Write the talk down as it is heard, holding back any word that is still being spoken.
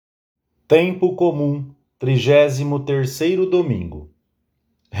Tempo comum, 33º domingo.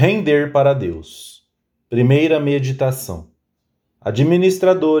 Render para Deus. Primeira meditação.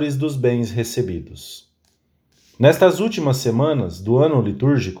 Administradores dos bens recebidos. Nestas últimas semanas do ano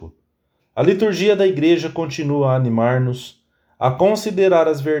litúrgico, a liturgia da Igreja continua a animar-nos a considerar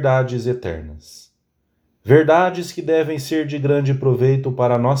as verdades eternas. Verdades que devem ser de grande proveito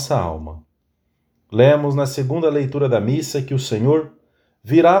para a nossa alma. Lemos na segunda leitura da missa que o Senhor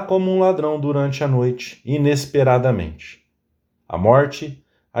virá como um ladrão durante a noite, inesperadamente. A morte,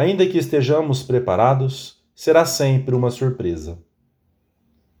 ainda que estejamos preparados, será sempre uma surpresa.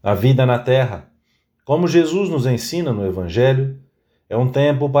 A vida na terra, como Jesus nos ensina no Evangelho, é um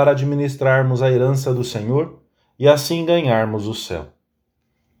tempo para administrarmos a herança do Senhor e assim ganharmos o céu.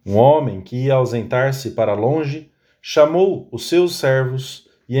 Um homem que ia ausentar-se para longe chamou os seus servos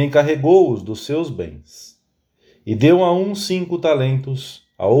e encarregou-os dos seus bens. E deu a um 5 talentos,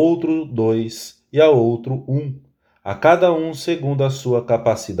 a outro 2 e a outro 1, a cada um segundo a sua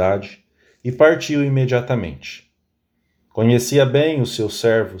capacidade, e partiu imediatamente. Conhecia bem os seus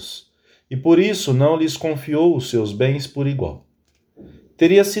servos, e por isso não lhes confiou os seus bens por igual.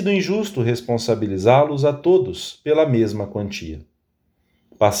 Teria sido injusto responsabilizá-los a todos pela mesma quantia.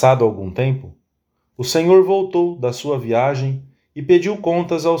 Passado algum tempo, o Senhor voltou da sua viagem e pediu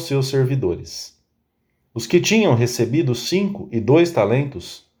contas aos seus servidores. Os que tinham recebido 5 e 2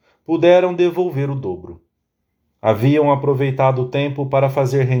 talentos puderam devolver o dobro. Haviam aproveitado o tempo para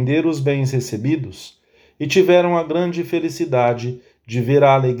fazer render os bens recebidos e tiveram a grande felicidade de ver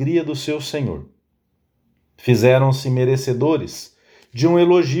a alegria do seu Senhor. Fizeram-se merecedores de um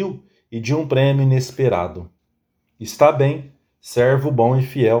elogio e de um prêmio inesperado. Está bem, servo bom e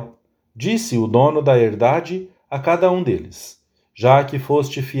fiel, disse o dono da herdade a cada um deles. Já que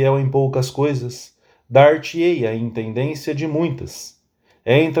foste fiel em poucas coisas, dar-te-ei a intendência de muitas.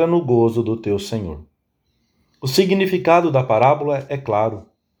 Entra no gozo do teu Senhor. O significado da parábola é claro.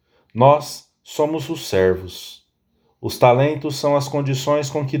 Nós somos os servos. Os talentos são as condições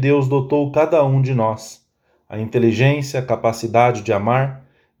com que Deus dotou cada um de nós. A inteligência, a capacidade de amar,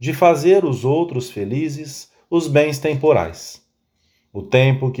 de fazer os outros felizes, os bens temporais. O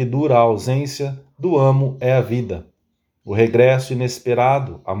tempo que dura a ausência do amo é a vida. O regresso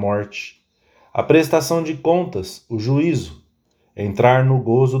inesperado, a morte. A prestação de contas, o juízo. Entrar no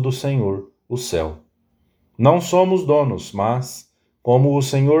gozo do Senhor, o céu. Não somos donos, mas, como o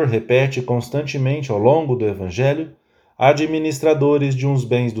Senhor repete constantemente ao longo do Evangelho, administradores de uns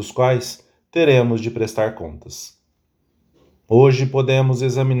bens dos quais teremos de prestar contas. Hoje podemos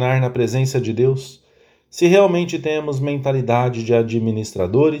examinar na presença de Deus se realmente temos mentalidade de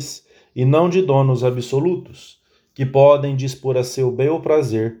administradores e não de donos absolutos, que podem dispor a seu bel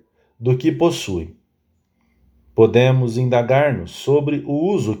prazer do que possuem. Podemos indagar-nos sobre o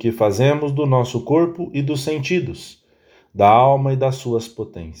uso que fazemos do nosso corpo e dos sentidos, da alma e das suas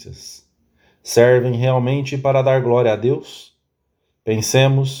potências. Servem realmente para dar glória a Deus?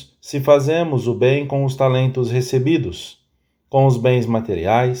 Pensemos se fazemos o bem com os talentos recebidos, com os bens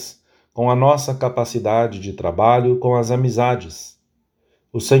materiais, com a nossa capacidade de trabalho, com as amizades.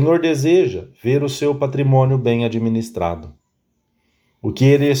 O Senhor deseja ver o seu patrimônio bem administrado. O que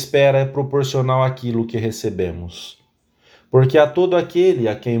Ele espera é proporcional àquilo que recebemos. Porque a todo aquele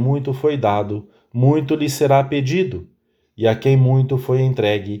a quem muito foi dado, muito lhe será pedido, e a quem muito foi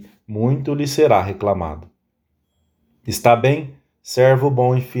entregue, muito lhe será reclamado. Está bem, servo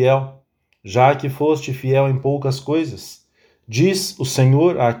bom e fiel, já que foste fiel em poucas coisas, diz o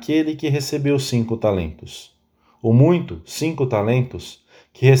Senhor àquele que recebeu 5 talentos. O muito, 5 talentos,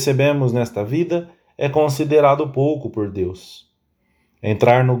 que recebemos nesta vida é considerado pouco por Deus.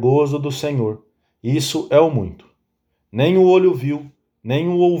 Entrar no gozo do Senhor, isso é o muito. Nem o olho viu, nem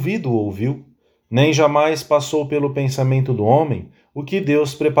o ouvido ouviu, nem jamais passou pelo pensamento do homem o que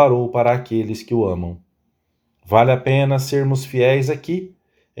Deus preparou para aqueles que o amam. Vale a pena sermos fiéis aqui,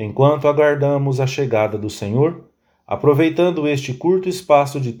 enquanto aguardamos a chegada do Senhor, aproveitando este curto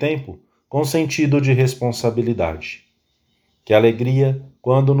espaço de tempo com sentido de responsabilidade. Que alegria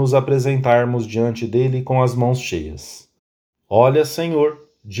quando nos apresentarmos diante dele com as mãos cheias. Olha, Senhor,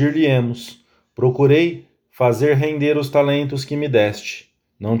 dir-lhe-emos, procurei fazer render os talentos que me deste.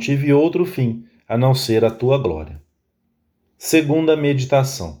 Não tive outro fim, a não ser a tua glória. Segunda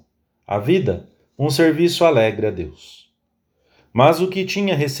meditação. A vida, um serviço alegre a Deus. Mas o que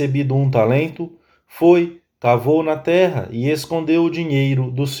tinha recebido 1 talento foi, cavou na terra e escondeu o dinheiro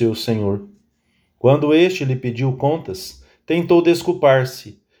do seu senhor. Quando este lhe pediu contas, tentou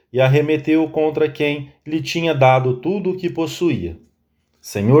desculpar-se e arremeteu contra quem lhe tinha dado tudo o que possuía.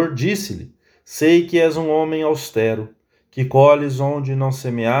 Senhor, disse-lhe, sei que és um homem austero, que colhes onde não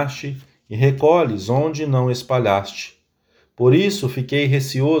semeaste e recolhes onde não espalhaste. Por isso fiquei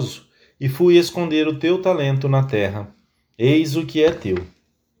receoso e fui esconder o teu talento na terra. Eis o que é teu.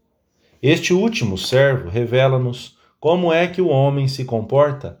 Este último servo revela-nos como é que o homem se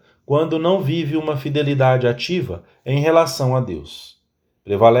comporta quando não vive uma fidelidade ativa em relação a Deus.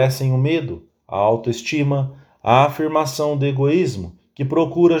 Prevalecem o medo, a autoestima, a afirmação do egoísmo, que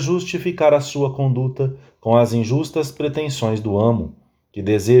procura justificar a sua conduta com as injustas pretensões do amo, que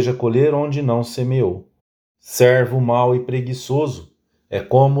deseja colher onde não semeou. Servo mau e preguiçoso, é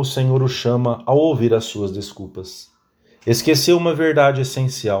como o Senhor o chama ao ouvir as suas desculpas. Esqueceu uma verdade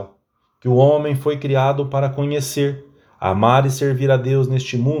essencial, que o homem foi criado para conhecer, amar e servir a Deus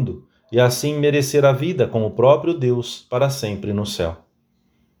neste mundo, e assim merecer a vida com o próprio Deus para sempre no céu.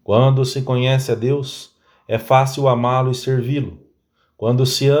 Quando se conhece a Deus, é fácil amá-lo e servi-lo. Quando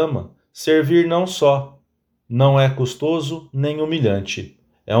se ama, servir não é custoso nem humilhante,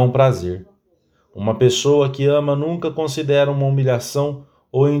 é um prazer. Uma pessoa que ama nunca considera uma humilhação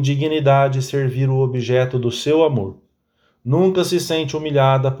ou indignidade servir o objeto do seu amor. Nunca se sente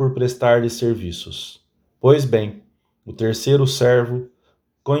humilhada por prestar-lhe serviços. Pois bem, o terceiro servo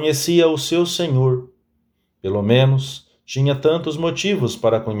conhecia o seu senhor. Pelo menos, tinha tantos motivos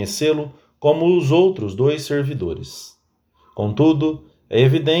para conhecê-lo como os outros dois servidores. Contudo, é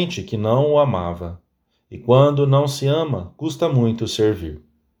evidente que não o amava. E quando não se ama, custa muito servir.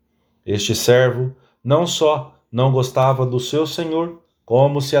 Este servo não só não gostava do seu senhor,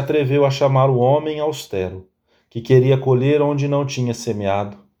 como se atreveu a chamar o homem austero, que queria colher onde não tinha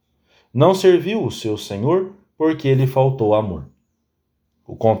semeado. Não serviu o seu senhor porque lhe faltou amor.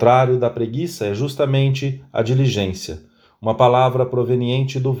 O contrário da preguiça é justamente a diligência, uma palavra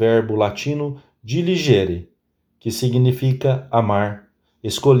proveniente do verbo latino diligere, que significa amar,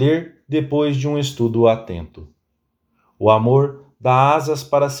 escolher depois de um estudo atento. O amor dá asas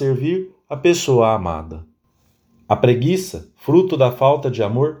para servir a pessoa amada. A preguiça, fruto da falta de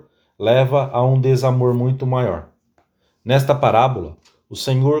amor, leva a um desamor muito maior. Nesta parábola, o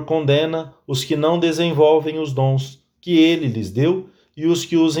Senhor condena os que não desenvolvem os dons que Ele lhes deu e os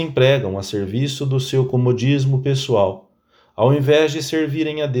que os empregam a serviço do seu comodismo pessoal, ao invés de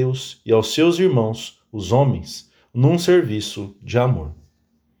servirem a Deus e aos seus irmãos, os homens, num serviço de amor.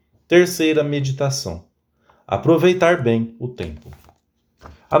 Terceira meditação: aproveitar bem o tempo.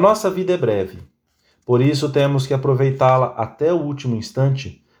 A nossa vida é breve, por isso temos que aproveitá-la até o último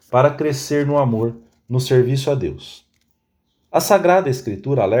instante para crescer no amor, no serviço a Deus. A Sagrada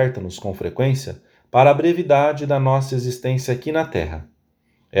Escritura alerta-nos com frequência para a brevidade da nossa existência aqui na Terra.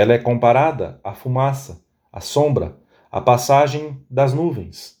 Ela é comparada à fumaça, à sombra, à passagem das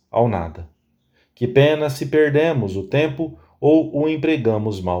nuvens, ao nada. Que pena se perdemos o tempo ou o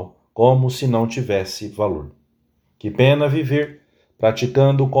empregamos mal, como se não tivesse valor. Que pena viver,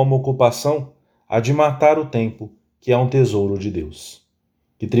 praticando como ocupação a de matar o tempo, que é um tesouro de Deus.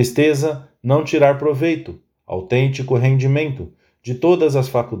 Que tristeza não tirar proveito, autêntico rendimento, de todas as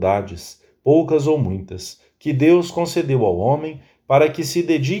faculdades, poucas ou muitas, que Deus concedeu ao homem para que se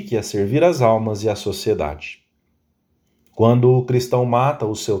dedique a servir as almas e a sociedade. Quando o cristão mata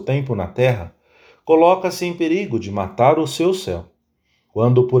o seu tempo na terra, coloca-se em perigo de matar o seu céu.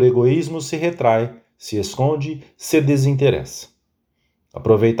 Quando por egoísmo se retrai, se esconde, se desinteressa.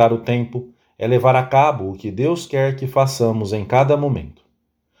 Aproveitar o tempo é levar a cabo o que Deus quer que façamos em cada momento.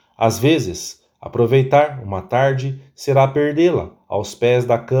 Às vezes, aproveitar uma tarde será perdê-la aos pés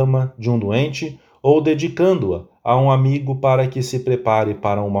da cama de um doente ou dedicando-a a um amigo para que se prepare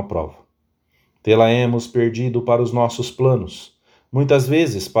para uma prova. Tê-la-emos perdido para os nossos planos, muitas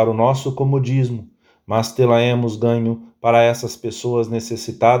vezes para o nosso comodismo, mas tê-la-emos ganho para essas pessoas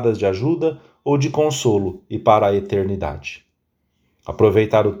necessitadas de ajuda ou de consolo e para a eternidade.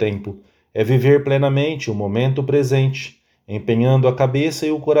 Aproveitar o tempo é viver plenamente o momento presente, empenhando a cabeça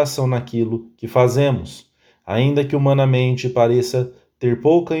e o coração naquilo que fazemos, ainda que humanamente pareça ter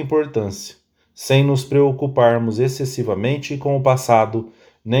pouca importância, sem nos preocuparmos excessivamente com o passado,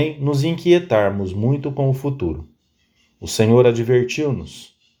 nem nos inquietarmos muito com o futuro. O Senhor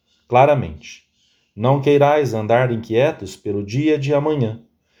advertiu-nos claramente: não queirais andar inquietos pelo dia de amanhã,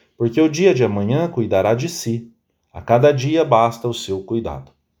 porque o dia de amanhã cuidará de si. A cada dia basta o seu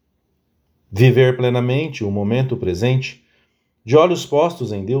cuidado. Viver plenamente o momento presente, de olhos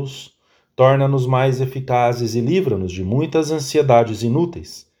postos em Deus, torna-nos mais eficazes e livra-nos de muitas ansiedades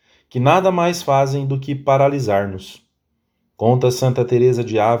inúteis, que nada mais fazem do que paralisar-nos. Conta Santa Teresa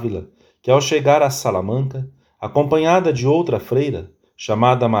de Ávila que, ao chegar a Salamanca, acompanhada de outra freira,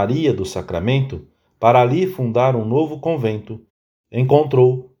 chamada Maria do Sacramento, para ali fundar um novo convento,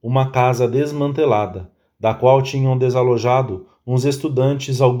 encontrou uma casa desmantelada, da qual tinham desalojado uns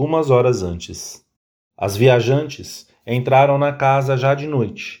estudantes algumas horas antes. As viajantes entraram na casa já de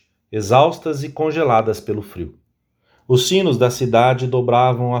noite, exaustas e congeladas pelo frio. Os sinos da cidade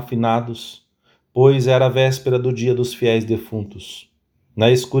dobravam afinados, pois era a véspera do dia dos fiéis defuntos. Na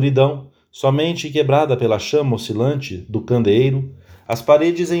escuridão, somente quebrada pela chama oscilante do candeeiro, as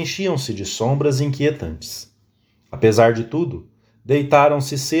paredes enchiam-se de sombras inquietantes. Apesar de tudo,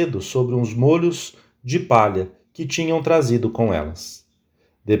 deitaram-se cedo sobre uns molhos de palha que tinham trazido com elas.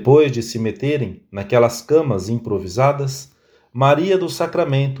 Depois de se meterem naquelas camas improvisadas, Maria do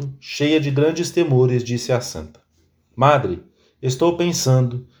Sacramento, cheia de grandes temores, disse à santa: Madre, estou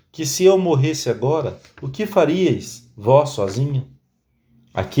pensando que se eu morresse agora, o que faríeis, vós sozinha?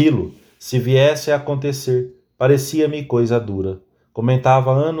 Aquilo, se viesse a acontecer, parecia-me coisa dura,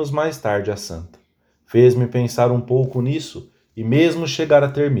 comentava anos mais tarde a santa. Fez-me pensar um pouco nisso e mesmo chegar a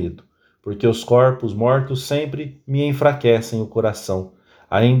ter medo, porque os corpos mortos sempre me enfraquecem o coração,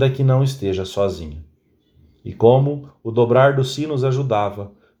 ainda que não esteja sozinha. E como o dobrar dos sinos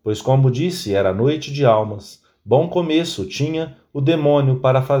ajudava, pois como disse, era noite de almas, bom começo tinha o demônio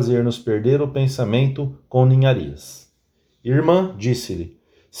para fazer-nos perder o pensamento com ninharias. Irmã, disse-lhe,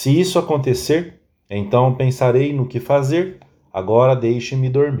 se isso acontecer, então pensarei no que fazer, agora deixe-me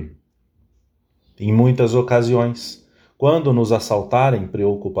dormir. Em muitas ocasiões, quando nos assaltarem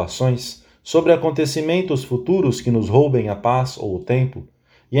preocupações sobre acontecimentos futuros que nos roubem a paz ou o tempo,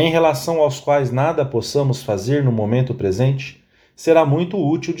 e em relação aos quais nada possamos fazer no momento presente, será muito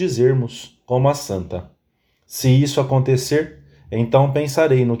útil dizermos, como a santa: se isso acontecer, então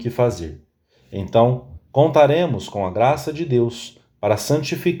pensarei no que fazer. Então, contaremos com a graça de Deus para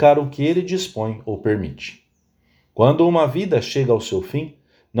santificar o que Ele dispõe ou permite. Quando uma vida chega ao seu fim,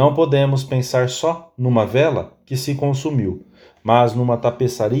 não podemos pensar só numa vela que se consumiu, mas numa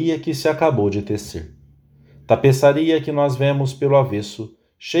tapeçaria que se acabou de tecer. Tapeçaria que nós vemos pelo avesso,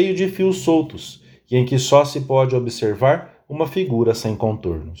 cheio de fios soltos, e em que só se pode observar uma figura sem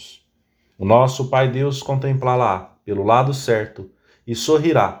contornos. O nosso Pai Deus contemplá-la pelo lado certo e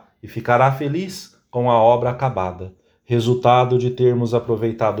sorrirá e ficará feliz com a obra acabada, resultado de termos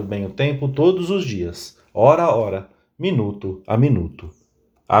aproveitado bem o tempo todos os dias, hora a hora, minuto a minuto.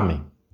 Amém.